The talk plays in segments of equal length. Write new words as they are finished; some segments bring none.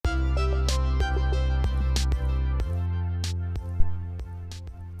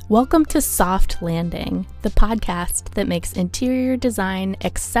Welcome to Soft Landing, the podcast that makes interior design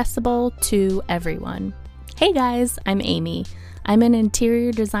accessible to everyone. Hey guys, I'm Amy. I'm an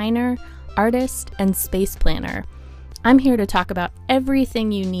interior designer, artist, and space planner. I'm here to talk about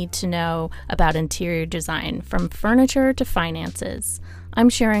everything you need to know about interior design, from furniture to finances. I'm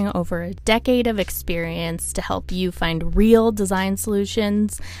sharing over a decade of experience to help you find real design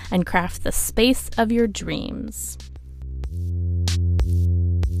solutions and craft the space of your dreams.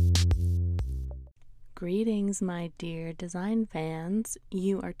 Greetings, my dear design fans.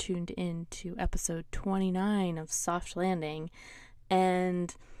 You are tuned in to episode 29 of Soft Landing,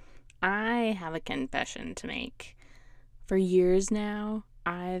 and I have a confession to make. For years now,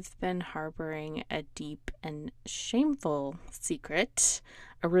 I've been harboring a deep and shameful secret,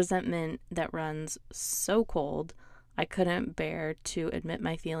 a resentment that runs so cold I couldn't bear to admit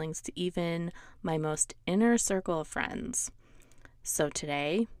my feelings to even my most inner circle of friends. So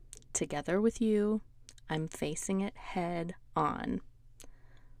today, together with you, I'm facing it head on.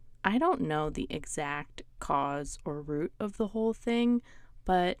 I don't know the exact cause or root of the whole thing,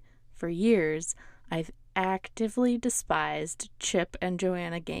 but for years, I've actively despised Chip and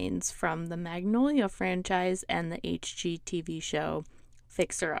Joanna Gaines from the Magnolia franchise and the HGTV show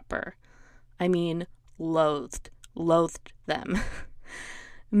Fixer Upper. I mean, loathed them.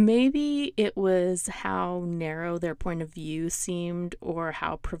 Maybe it was how narrow their point of view seemed, or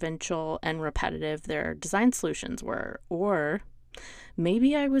how provincial and repetitive their design solutions were, or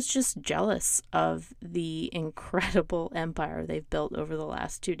maybe I was just jealous of the incredible empire they've built over the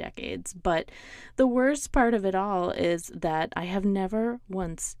last 2 decades. But the worst part of it all is that I have never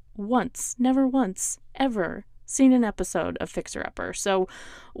once, ever seen an episode of Fixer Upper. So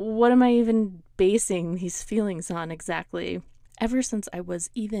what am I even basing these feelings on exactly? Ever since I was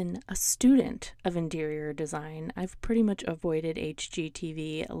even a student of interior design, I've pretty much avoided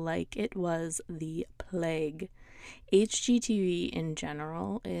HGTV like it was the plague. HGTV in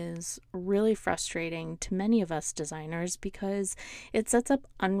general is really frustrating to many of us designers because it sets up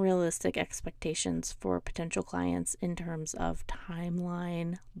unrealistic expectations for potential clients in terms of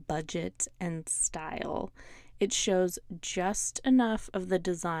timeline, budget, and style. It shows just enough of the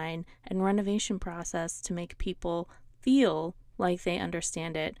design and renovation process to make people feel like they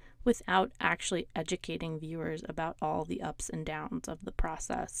understand it without actually educating viewers about all the ups and downs of the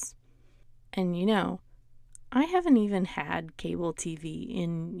process. And you know, I haven't even had cable TV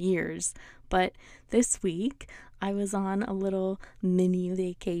in years, but this week I was on a little mini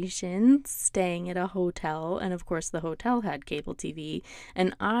vacation staying at a hotel, and of course the hotel had cable TV,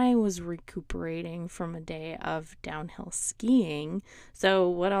 and I was recuperating from a day of downhill skiing. So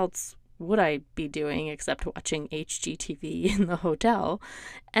what else would I be doing except watching HGTV in the hotel?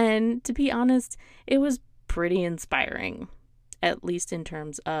 And to be honest, it was pretty inspiring, at least in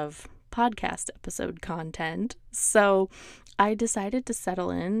terms of podcast episode content. So I decided to settle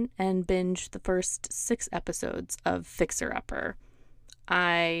in and binge the first 6 episodes of Fixer Upper.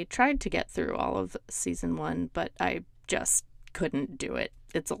 I tried to get through all of season 1, but I just couldn't do it.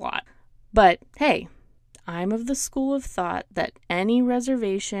 It's a lot. But hey, I'm of the school of thought that any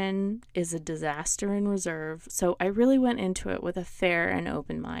reservation is a disaster in reserve, so I really went into it with a fair and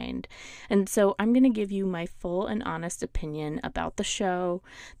open mind. And so I'm going to give you my full and honest opinion about the show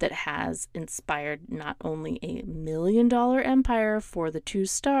that has inspired not only a $1 million empire for the 2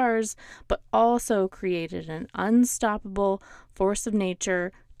 stars, but also created an unstoppable force of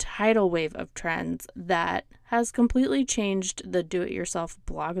nature tidal wave of trends that has completely changed the do-it-yourself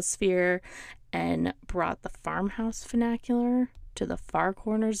blogosphere and brought the farmhouse vernacular to the far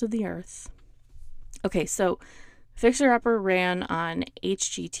corners of the earth. Okay, so Fixer Upper ran on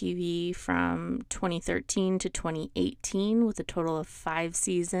HGTV from 2013 to 2018 with a total of 5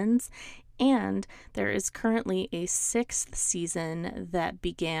 seasons, and there is currently a 6th season that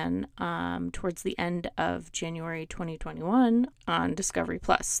began towards the end of January 2021 on Discovery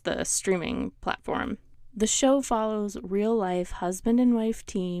Plus, the streaming platform. The show follows real-life husband and wife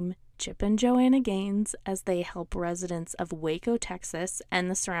team Chip and Joanna Gaines as they help residents of Waco, Texas,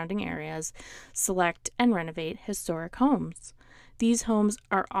 and the surrounding areas select and renovate historic homes. These homes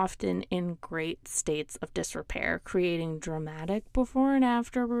are often in great states of disrepair, creating dramatic before and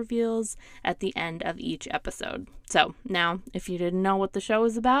after reveals at the end of each episode. So now, if you didn't know what the show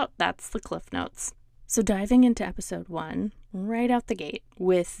is about, that's the Cliff Notes. So diving into episode 1, right out the gate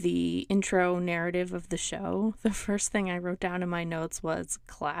with the intro narrative of the show, the first thing I wrote down in my notes was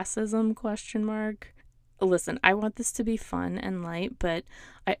classism ? Listen, I want this to be fun and light, but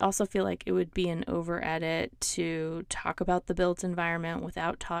I also feel like it would be an over edit to talk about the built environment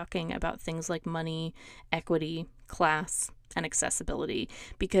without talking about things like money, equity, class, and accessibility,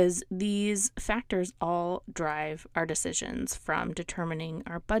 because these factors all drive our decisions, from determining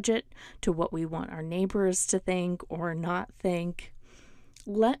our budget to what we want our neighbors to think or not think.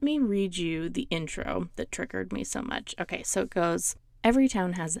 Let me read you the intro that triggered me so much. Okay, so it goes, every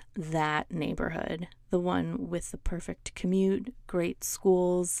town has that neighborhood, the one with the perfect commute, great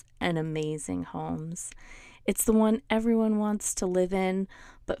schools, and amazing homes. It's the one everyone wants to live in,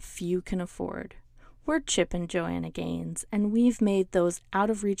 but few can afford. We're Chip and Joanna Gaines, and we've made those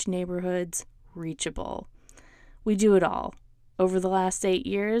out-of-reach neighborhoods reachable. We do it all. Over the last 8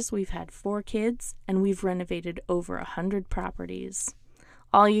 years, we've had 4 kids, and we've renovated over 100 properties.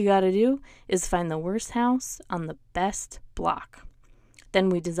 All you gotta do is find the worst house on the best block. Then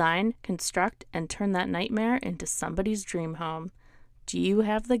we design, construct, and turn that nightmare into somebody's dream home. Do you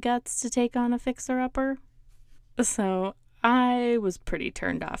have the guts to take on a fixer-upper? So I was pretty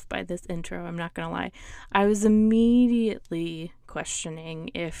turned off by this intro, I'm not going to lie. I was immediately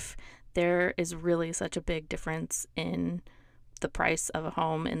questioning if there is really such a big difference in the price of a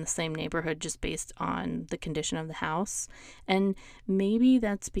home in the same neighborhood just based on the condition of the house. And maybe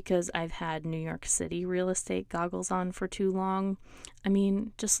that's because I've had New York City real estate goggles on for too long. I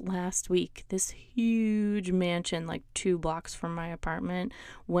mean, just last week, this huge mansion, like 2 blocks from my apartment,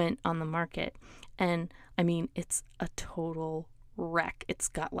 went on the market. And I mean, it's a total wreck. It's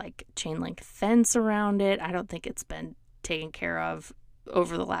got like chain link fence around it. I don't think it's been taken care of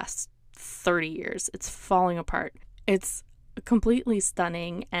over the last 30 years. It's falling apart. It's completely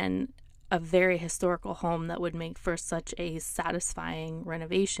stunning and a very historical home that would make for such a satisfying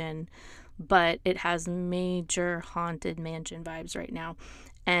renovation, but it has major haunted mansion vibes right now,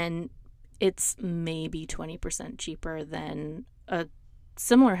 and it's maybe 20% cheaper than a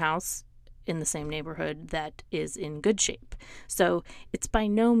similar house in the same neighborhood that is in good shape. So it's by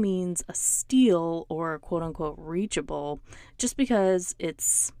no means a steal or quote unquote reachable just because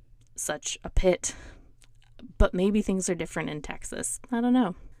it's such a pit. But maybe things are different in Texas. I don't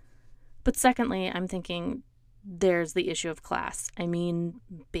know. But secondly, I'm thinking there's the issue of class. I mean,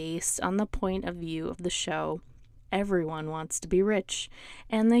 based on the point of view of the show, everyone wants to be rich.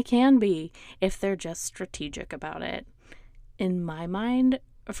 And they can be if they're just strategic about it. In my mind,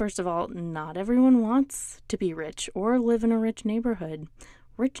 first of all, not everyone wants to be rich or live in a rich neighborhood.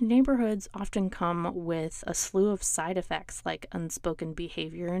 Rich neighborhoods often come with a slew of side effects like unspoken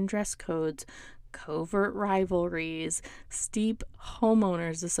behavior and dress codes, covert rivalries, steep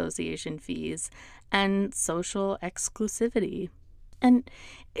homeowners association fees, and social exclusivity. And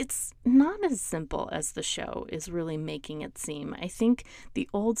it's not as simple as the show is really making it seem. I think the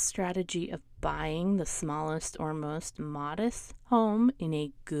old strategy of buying the smallest or most modest home in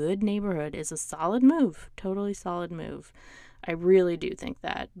a good neighborhood is a solid move, totally solid move. I really do think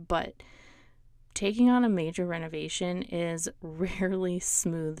that, but taking on a major renovation is rarely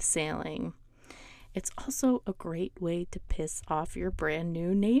smooth sailing. It's also a great way to piss off your brand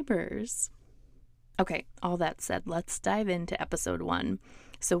new neighbors. Okay, all that said, let's dive into episode 1.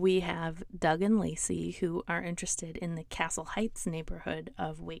 So we have Doug and Lacey, who are interested in the Castle Heights neighborhood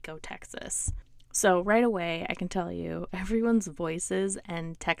of Waco, Texas. So right away, I can tell you, everyone's voices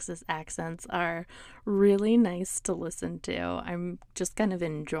and Texas accents are really nice to listen to. I'm just kind of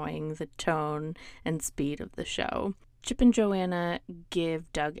enjoying the tone and speed of the show. Chip and Joanna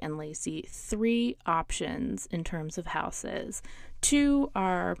give Doug and Lacey 3 options in terms of houses. 2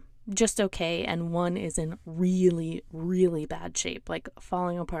 are just okay, and 1 is in really, really bad shape, like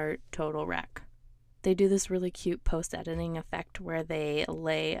falling apart, total wreck. They do this really cute post-editing effect where they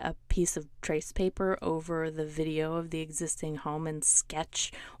lay a piece of trace paper over the video of the existing home and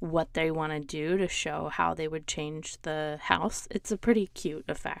sketch what they want to do to show how they would change the house. It's a pretty cute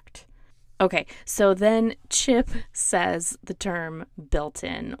effect. Okay, so then Chip says the term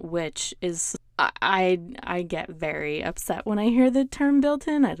built-in, which is, I get very upset when I hear the term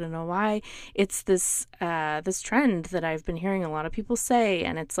built-in. I don't know why. It's this trend that I've been hearing a lot of people say,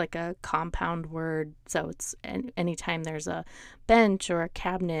 and it's like a compound word. So it's anytime there's a bench or a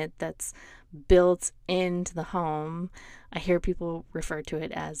cabinet that's built into the home, I hear people refer to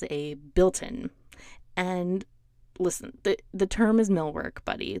it as a built-in. And listen, the term is millwork,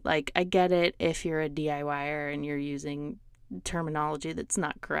 buddy. Like, I get it if you're a DIYer and you're using terminology that's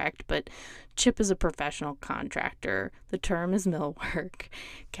not correct, but Chip is a professional contractor. The term is millwork.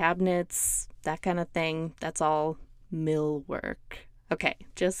 Cabinets, that kind of thing, that's all millwork. Okay,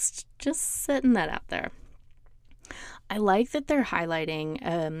 just setting that out there. I like that they're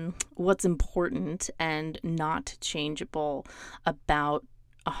highlighting what's important and not changeable about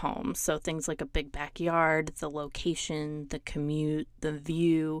a home. So things like a big backyard, the location, the commute, the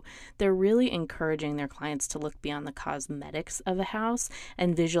view. They're really encouraging their clients to look beyond the cosmetics of a house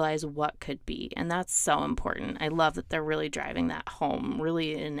and visualize what could be. And that's so important. I love that they're really driving that home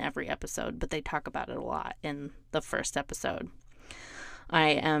really in every episode, but they talk about it a lot in the first episode.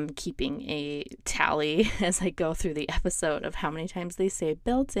 I am keeping a tally as I go through the episode of how many times they say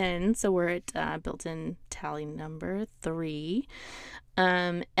built-in. So we're at built-in tally number 3.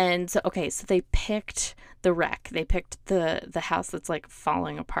 And so they picked the wreck. They picked the house that's like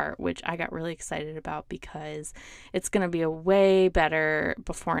falling apart, which I got really excited about because it's going to be a way better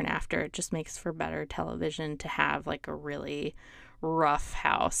before and after. It just makes for better television to have like a really rough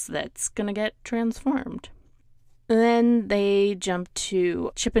house that's going to get transformed. Then they jump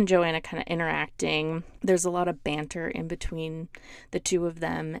to Chip and Joanna kind of interacting. There's a lot of banter in between the two of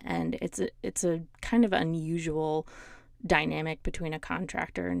them, and it's a kind of unusual dynamic between a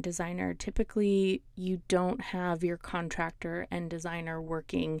contractor and designer. Typically, you don't have your contractor and designer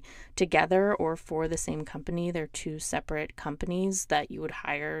working together or for the same company. They're two separate companies that you would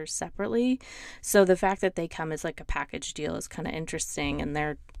hire separately. So the fact that they come as like a package deal is kind of interesting, and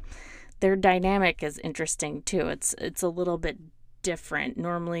their dynamic is interesting too. It's a little bit different.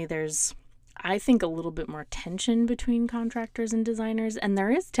 Normally there's, I think, a little bit more tension between contractors and designers, and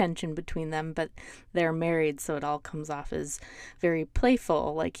there is tension between them, but they're married, so it all comes off as very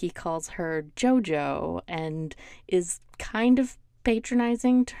playful. Like he calls her JoJo and is kind of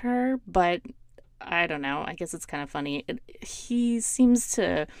patronizing to her, but I don't know. I guess it's kind of funny. He seems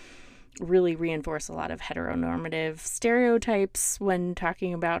to really reinforce a lot of heteronormative stereotypes when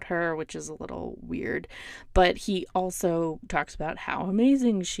talking about her, which is a little weird. But he also talks about how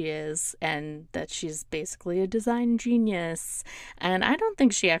amazing she is and that she's basically a design genius. And I don't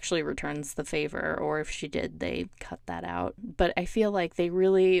think she actually returns the favor, or if she did, they cut that out. But I feel like they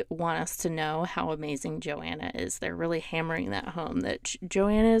really want us to know how amazing Joanna is. They're really hammering that home, that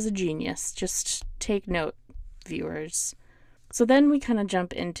Joanna is a genius. Just take note, viewers. So then we kind of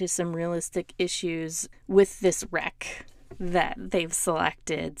jump into some realistic issues with this wreck that they've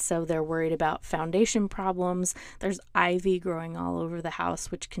selected. So they're worried about foundation problems. There's ivy growing all over the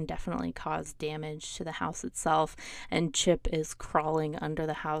house, which can definitely cause damage to the house itself. And Chip is crawling under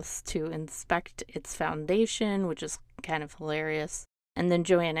the house to inspect its foundation, which is kind of hilarious. And then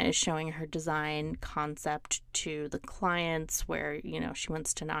Joanna is showing her design concept to the clients where, she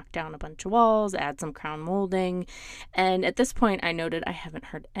wants to knock down a bunch of walls, add some crown molding. And at this point, I noted I haven't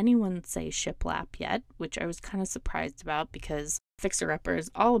heard anyone say shiplap yet, which I was kind of surprised about because Fixer Upper is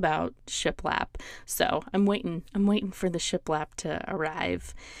all about shiplap. So I'm waiting for the shiplap to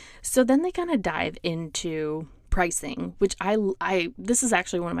arrive. So then they kind of dive into pricing, which this is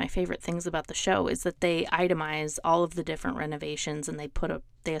actually one of my favorite things about the show, is that they itemize all of the different renovations and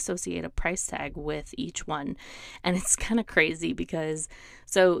they associate a price tag with each one. And it's kind of crazy because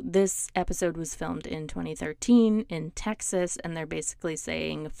this episode was filmed in 2013 in Texas, and they're basically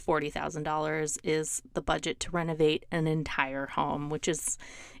saying $40,000 is the budget to renovate an entire home, which is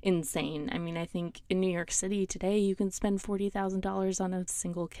insane. I mean, I think in New York City today you can spend $40,000 on a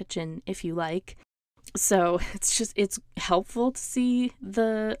single kitchen if you like. So it's helpful to see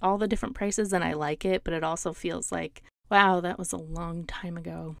all the different prices, and I like it, but it also feels like, wow, that was a long time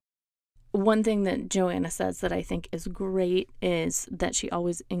ago. One thing that Joanna says that I think is great is that she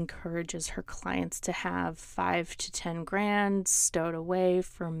always encourages her clients to have $5 to $10,000 stowed away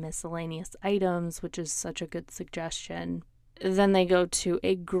for miscellaneous items, which is such a good suggestion. Then they go to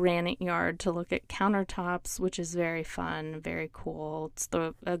a granite yard to look at countertops, which is very fun, very cool. It's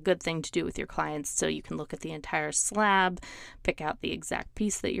a good thing to do with your clients so you can look at the entire slab, pick out the exact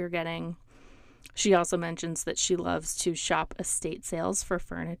piece that you're getting. She also mentions that she loves to shop estate sales for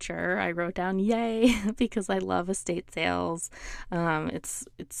furniture. I wrote down yay because I love estate sales.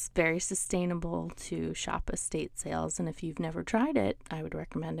 It's very sustainable to shop estate sales, and if you've never tried it, I would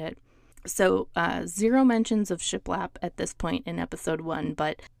recommend it. So 0 mentions of shiplap at this point in episode 1,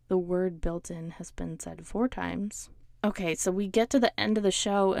 but the word built-in has been said 4 times. Okay, so we get to the end of the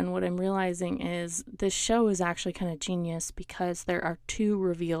show, and what I'm realizing is this show is actually kind of genius because there are 2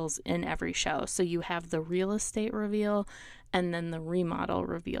 reveals in every show. So you have the real estate reveal and then the remodel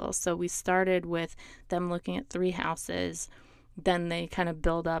reveal. So we started with them looking at 3 houses. Then they kind of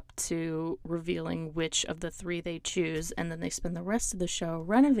build up to revealing which of the 3 they choose, and then they spend the rest of the show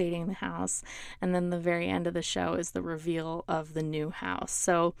renovating the house, and then the very end of the show is the reveal of the new house.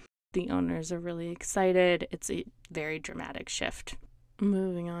 So the owners are really excited. It's a very dramatic shift.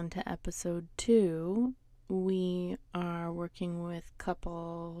 Moving on to episode 2, we are working with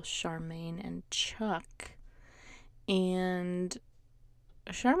couple Charmaine and Chuck, and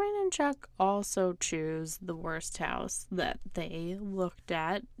Charmaine and Chuck also choose the worst house that they looked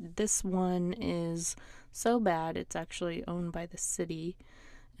at. This one is so bad, it's actually owned by the city.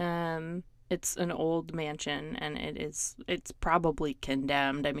 It's an old mansion, and it's probably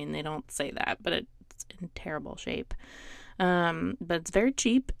condemned. I mean, they don't say that, but it's in terrible shape. But it's very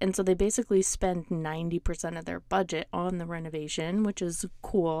cheap, and so they basically spend 90% of their budget on the renovation, which is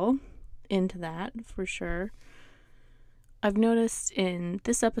cool. Into that for sure. I've noticed in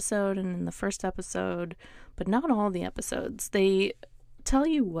this episode and in the first episode, but not all the episodes, they tell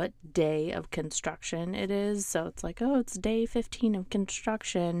you what day of construction it is. So it's like, oh, it's day 15 of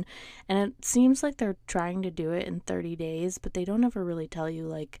construction. And it seems like they're trying to do it in 30 days, but they don't ever really tell you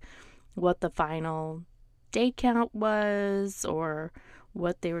like what the final day count was or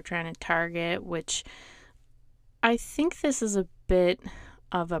what they were trying to target, which I think this is a bit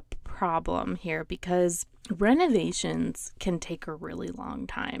of a problem here because renovations can take a really long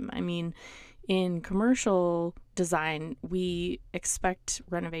time. I mean, in commercial design, we expect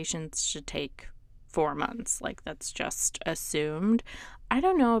renovations to take 4 months. Like, that's just assumed. I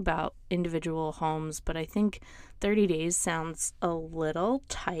don't know about individual homes, but I think 30 days sounds a little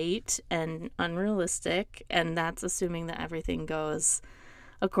tight and unrealistic, and that's assuming that everything goes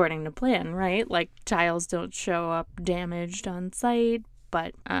according to plan, right? Like, tiles don't show up damaged on site,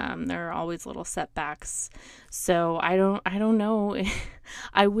 but there are always little setbacks. So I don't know.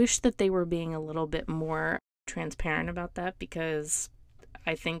 I wish that they were being a little bit more transparent about that, because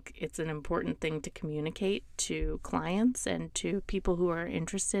I think it's an important thing to communicate to clients and to people who are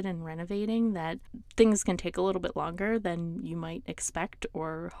interested in renovating, that things can take a little bit longer than you might expect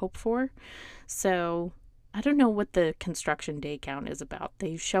or hope for. So I don't know what the construction day count is about.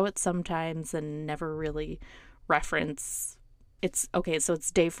 They show it sometimes and never really reference. It's okay, so it's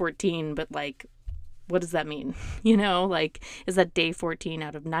day 14, but like, what does that mean? You know, like, is that day 14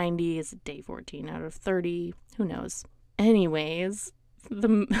 out of 90? Is it day 14 out of 30? Who knows? Anyways,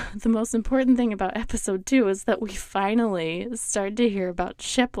 the most important thing about episode 2 is that we finally start to hear about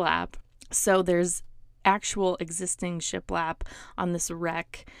shiplap. So there's actual existing shiplap on this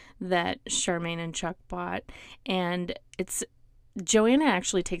wreck that Charmaine and Chuck bought, and Joanna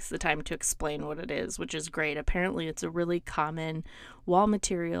actually takes the time to explain what it is, which is great. Apparently, it's a really common wall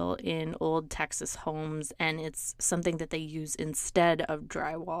material in old Texas homes, and it's something that they use instead of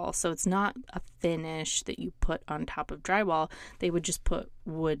drywall. So it's not a finish that you put on top of drywall. They would just put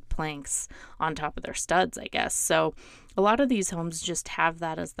wood planks on top of their studs, I guess. So a lot of these homes just have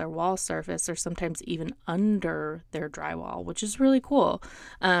that as their wall surface, or sometimes even under their drywall, which is really cool.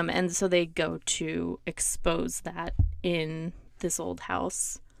 And so they go to expose that in this old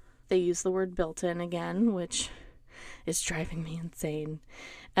house. They use the word built in again, which is driving me insane.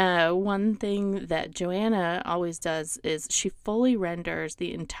 One thing that Joanna always does is she fully renders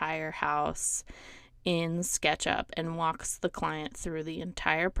the entire house in SketchUp and walks the client through the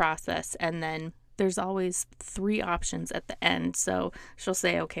entire process, and then there's always 3 options at the end. So she'll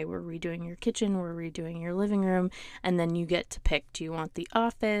say, okay, we're redoing your kitchen, we're redoing your living room, and then you get to pick, do you want the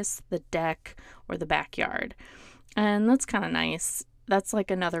office, the deck, or the backyard? And that's kind of nice. That's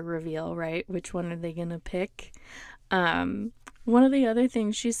like another reveal, right? Which one are they going to pick? One of the other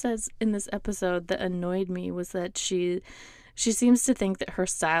things she says in this episode that annoyed me was that she seems to think that her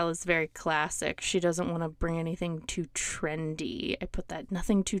style is very classic. She doesn't want to bring anything too trendy. I put that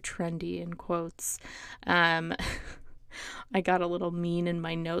nothing too trendy in quotes. I got a little mean in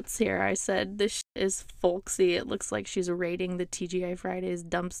my notes here. I said, this is folksy. It looks like she's raiding the TGI Fridays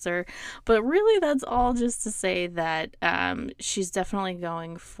dumpster. But really, that's all just to say that she's definitely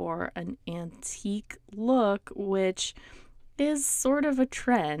going for an antique look, which is sort of a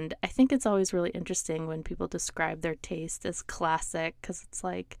trend. I think it's always really interesting when people describe their taste as classic, because it's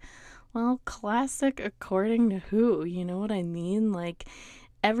like, well, classic according to who? You know what I mean? Like,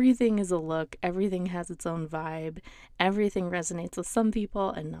 everything is a look, everything has its own vibe, everything resonates with some people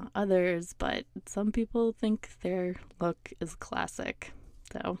and not others, but some people think their look is classic.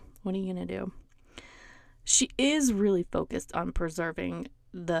 So, what are you gonna do? She is really focused on preserving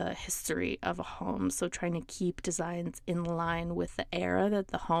the history of a home, so trying to keep designs in line with the era that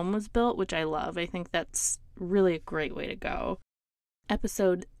the home was built, which I love. I think that's really a great way to go.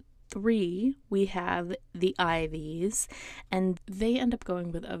 Episode 3, we have the Ivies, and they end up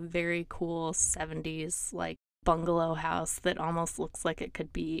going with a very cool 70s like bungalow house that almost looks like it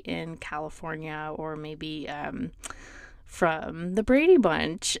could be in California, or maybe from the Brady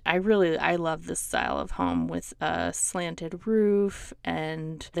Bunch. I love this style of home with a slanted roof,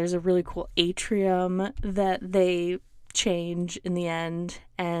 and there's a really cool atrium that they change in the end.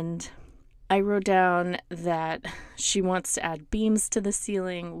 And I wrote down that she wants to add beams to the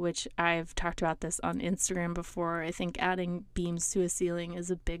ceiling, which I've talked about this on Instagram before. I think adding beams to a ceiling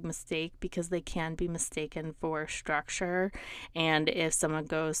is a big mistake because they can be mistaken for structure. And if someone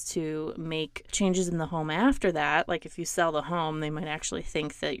goes to make changes in the home after that, like if you sell the home, they might actually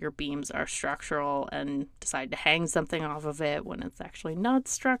think that your beams are structural and decide to hang something off of it when it's actually not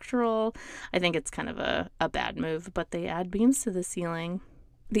structural. I think it's kind of a bad move, but they add beams to the ceiling.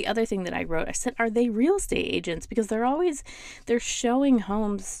 The other thing that I wrote, I said, are they real estate agents? Because they're showing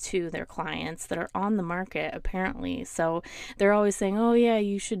homes to their clients that are on the market, apparently. So they're always saying, oh yeah,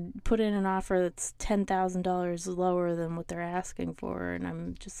 you should put in an offer that's $10,000 lower than what they're asking for. And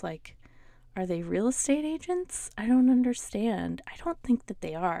I'm just like, are they real estate agents? I don't understand. I don't think that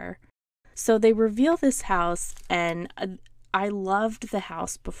they are. So they reveal this house, and I loved the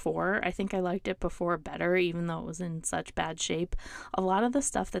house before. I think I liked it before better, even though it was in such bad shape. A lot of the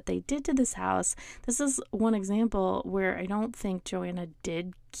stuff that they did to this house, this is one example where I don't think Joanna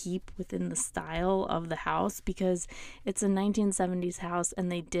did keep within the style of the house, because it's a 1970s house and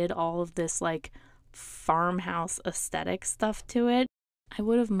they did all of this like farmhouse aesthetic stuff to it. I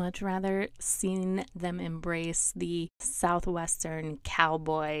would have much rather seen them embrace the southwestern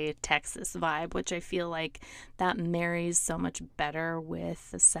cowboy Texas vibe, which I feel like that marries so much better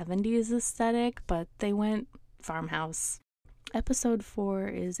with the 70s aesthetic, but they went farmhouse. Episode 4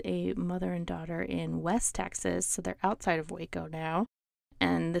 is a mother and daughter in West Texas, so they're outside of Waco now.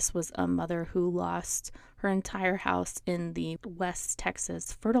 And this was a mother who lost her entire house in the West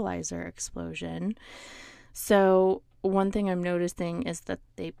Texas fertilizer explosion. So one thing I'm noticing is that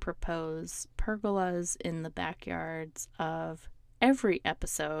they propose pergolas in the backyards of every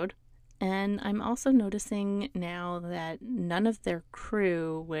episode. And I'm also noticing now that none of their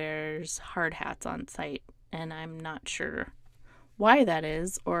crew wears hard hats on site. And I'm not sure why that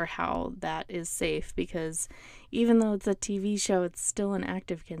is or how that is safe, because even though it's a TV show, it's still an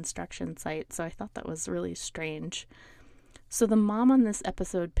active construction site. So I thought that was really strange. So the mom on this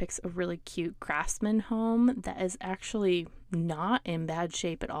episode picks a really cute Craftsman home that is actually not in bad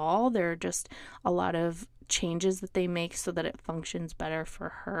shape at all. There are just a lot of changes that they make so that it functions better for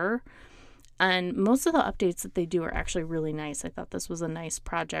her. And most of the updates that they do are actually really nice. I thought this was a nice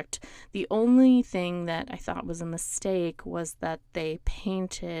project. The only thing that I thought was a mistake was that they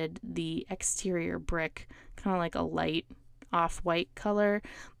painted the exterior brick kind of like a light off-white color,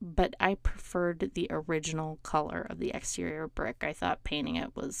 but I preferred the original color of the exterior brick. I thought painting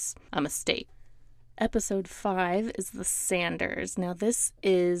it was a mistake. Episode 5 is the Sanders. Now this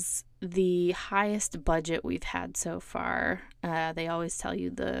is the highest budget we've had so far. They always tell you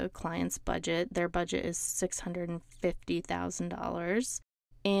the client's budget. Their budget is $650,000.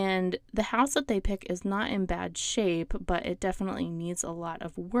 And the house that they pick is not in bad shape, but it definitely needs a lot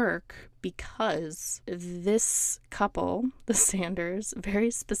of work because this couple, the Sanders,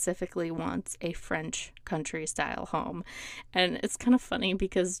 very specifically wants a French country style home. And it's kind of funny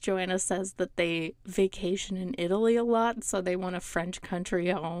because Joanna says that they vacation in Italy a lot, so they want a French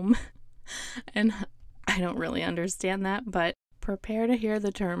country home. And I don't really understand that, but prepare to hear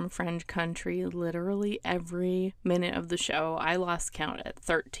the term French country literally every minute of the show. I lost count at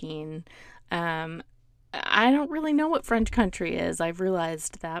 13. I don't really know what French country is. I've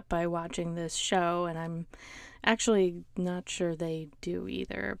realized that by watching this show, and I'm actually not sure they do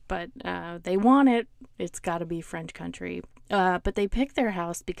either, but they want it. It's got to be French country. But they picked their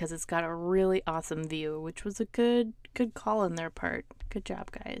house because it's got a really awesome view, which was a good call on their part. Good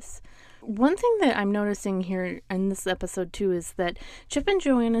job, guys. One thing that I'm noticing here in this episode too is that Chip and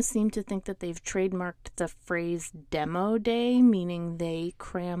Joanna seem to think that they've trademarked the phrase demo day, meaning they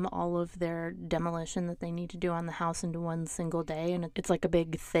cram all of their demolition that they need to do on the house into one single day, and it's like a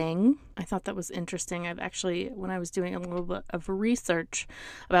big thing. I thought that was interesting. I've actually, when I was doing a little bit of research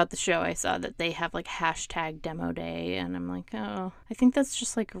about the show, I saw that they have like hashtag demo day, and I'm like, oh, I think that's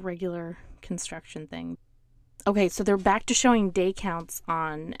just like a regular construction thing. Okay, so they're back to showing day counts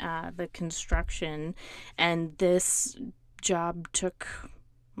on the construction, and this job took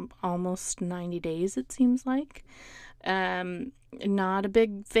almost 90 days, it seems like. Not a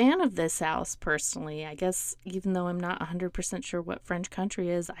big fan of this house, personally. I guess even though I'm not 100% sure what French country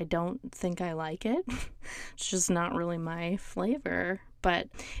is, I don't think I like it. It's just not really my flavor. But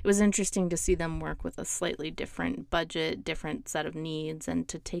it was interesting to see them work with a slightly different budget, different set of needs, and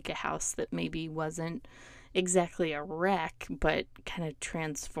to take a house that maybe wasn't exactly a wreck, but kind of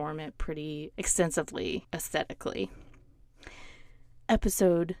transform it pretty extensively aesthetically.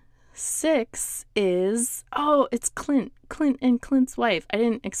 Episode 6 is, it's Clint and Clint's wife. I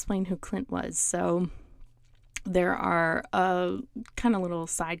didn't explain who Clint was, so There are a kind of little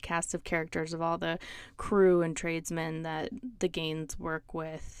side cast of characters of all the crew and tradesmen that the Gaines work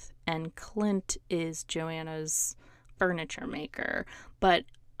with, and Clint is Joanna's furniture maker. But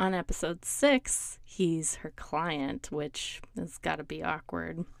on episode 6, he's her client, which has got to be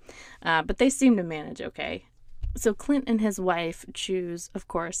awkward. But they seem to manage okay. So Clint and his wife choose, of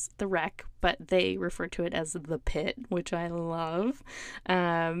course, the wreck, but they refer to it as the pit, which I love.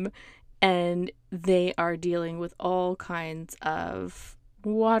 And they are dealing with all kinds of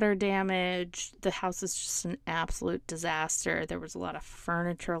water damage. The house is just an absolute disaster. There was a lot of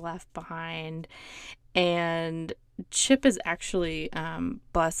furniture left behind. And Chip is actually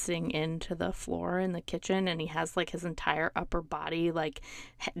busting into the floor in the kitchen, and he has like his entire upper body like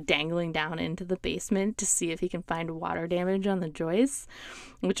dangling down into the basement to see if he can find water damage on the joists,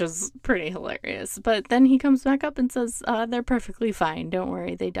 which is pretty hilarious. But then he comes back up and says they're perfectly fine, don't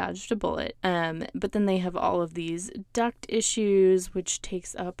worry, they dodged a bullet. But then they have all of these duct issues, which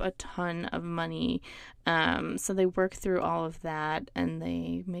takes up a ton of money. So they work through all of that, and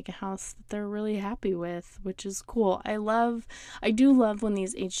they make a house that they're really happy with, which is cool. I do love when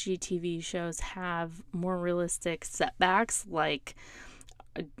these HGTV shows have more realistic setbacks, like,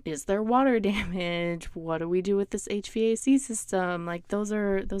 is there water damage? What do we do with this HVAC system? Like, those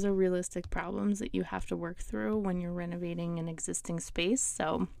are realistic problems that you have to work through when you're renovating an existing space.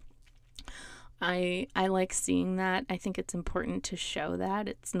 So I like seeing that. I think it's important to show that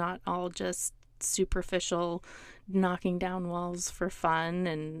it's not all just superficial knocking down walls for fun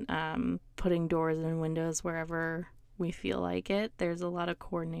and putting doors and windows wherever we feel like it. There's a lot of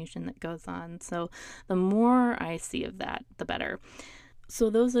coordination that goes on. So the more I see of that, the better.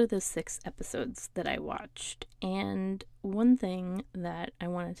 So those are the 6 episodes that I watched. And one thing that I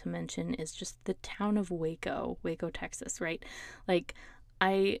wanted to mention is just the town of Waco, Texas, right? Like,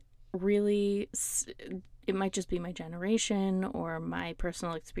 it might just be my generation or my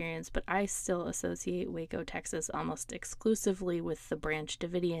personal experience, but I still associate Waco, Texas almost exclusively with the Branch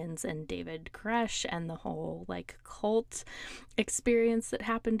Davidians and David Koresh and the whole like cult experience that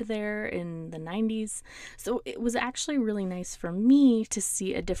happened there in the 90s. So it was actually really nice for me to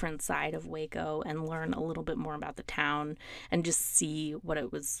see a different side of Waco and learn a little bit more about the town and just see what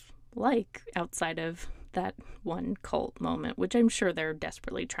it was like outside of that one cult moment, which I'm sure they're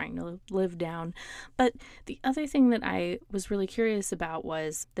desperately trying to live down. But the other thing that I was really curious about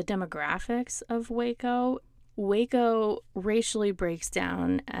was the demographics of Waco. Waco racially breaks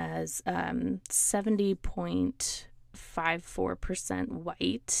down as 70.54%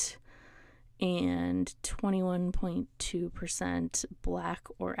 white and 21.2% Black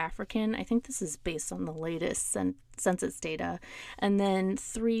or African. I think this is based on the latest census data. And then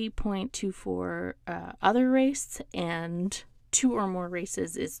 3.24 other race, and 2 or more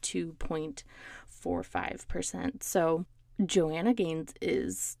races is 2.45%. So Joanna Gaines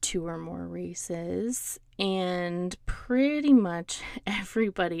is 2 or more races, and pretty much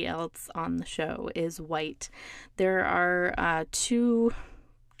everybody else on the show is white. There are 2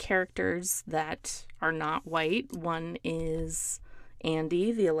 characters that are not white. One is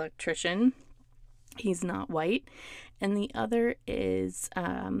Andy, the electrician. He's not white. And the other is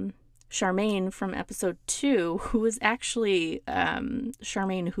Charmaine from episode 2, who is actually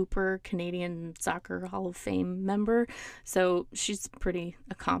Charmaine Hooper, Canadian Soccer Hall of Fame member. So she's pretty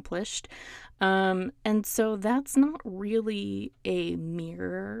accomplished. And so that's not really a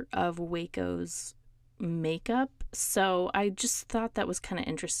mirror of Waco's makeup. So I just thought that was kind of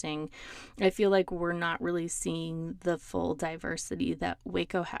interesting. I feel like we're not really seeing the full diversity that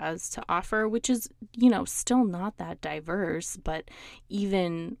Waco has to offer, which is, still not that diverse, but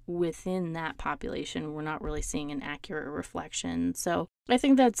even within that population, we're not really seeing an accurate reflection. So I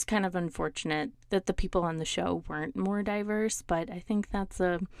think that's kind of unfortunate that the people on the show weren't more diverse, but I think that's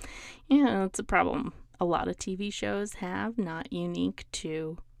it's a problem a lot of TV shows have, not unique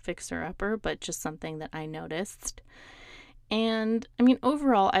to Fixer Upper, but just something that I noticed. And I mean,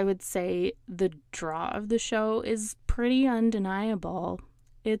 overall, I would say the draw of the show is pretty undeniable.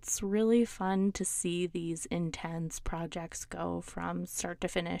 It's really fun to see these intense projects go from start to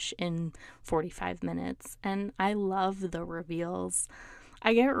finish in 45 minutes, and I love the reveals.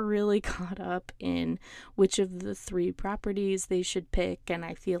 I get really caught up in which of the 3 properties they should pick, and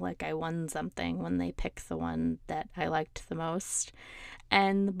I feel like I won something when they pick the one that I liked the most.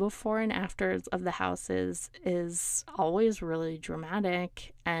 And the before and afters of the houses is always really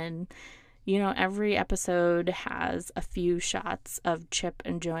dramatic, and every episode has a few shots of Chip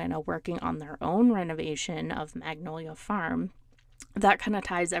and Joanna working on their own renovation of Magnolia Farm. that kind of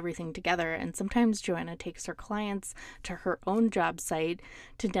ties everything together. And sometimes Joanna takes her clients to her own job site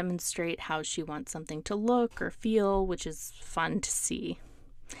to demonstrate how she wants something to look or feel, which is fun to see.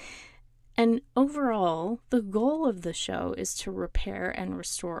 And overall, the goal of the show is to repair and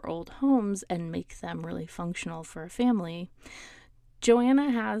restore old homes and make them really functional for a family. Joanna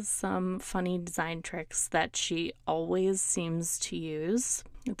has some funny design tricks that she always seems to use.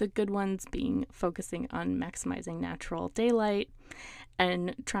 The good ones being focusing on maximizing natural daylight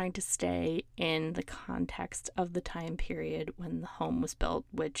and trying to stay in the context of the time period when the home was built,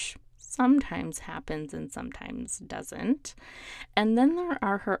 which sometimes happens and sometimes doesn't. And then there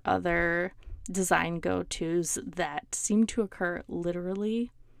are her other design go-tos that seem to occur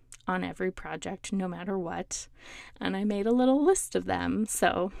literally on every project, no matter what. And I made a little list of them.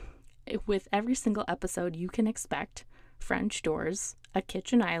 So with every single episode, you can expect French doors, a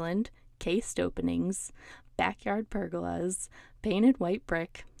kitchen island, cased openings, backyard pergolas, painted white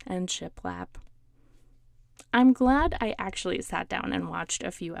brick, and shiplap. I'm glad I actually sat down and watched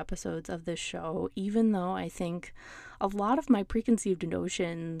a few episodes of this show, even though I think a lot of my preconceived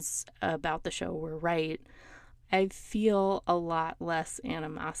notions about the show were right. I feel a lot less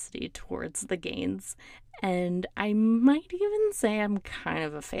animosity towards the Gaines, and I might even say I'm kind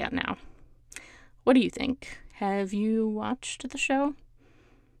of a fan now. What do you think? Have you watched the show?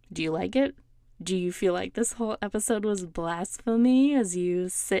 Do you like it? Do you feel like this whole episode was blasphemy as you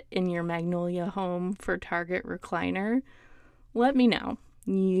sit in your Magnolia home for Target recliner? Let me know.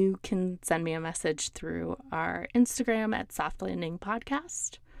 You can send me a message through our Instagram at Soft Landing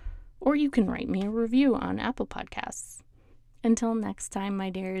Podcast, or you can write me a review on Apple Podcasts. Until next time, my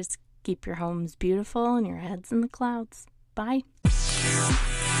dears, keep your homes beautiful and your heads in the clouds. Bye.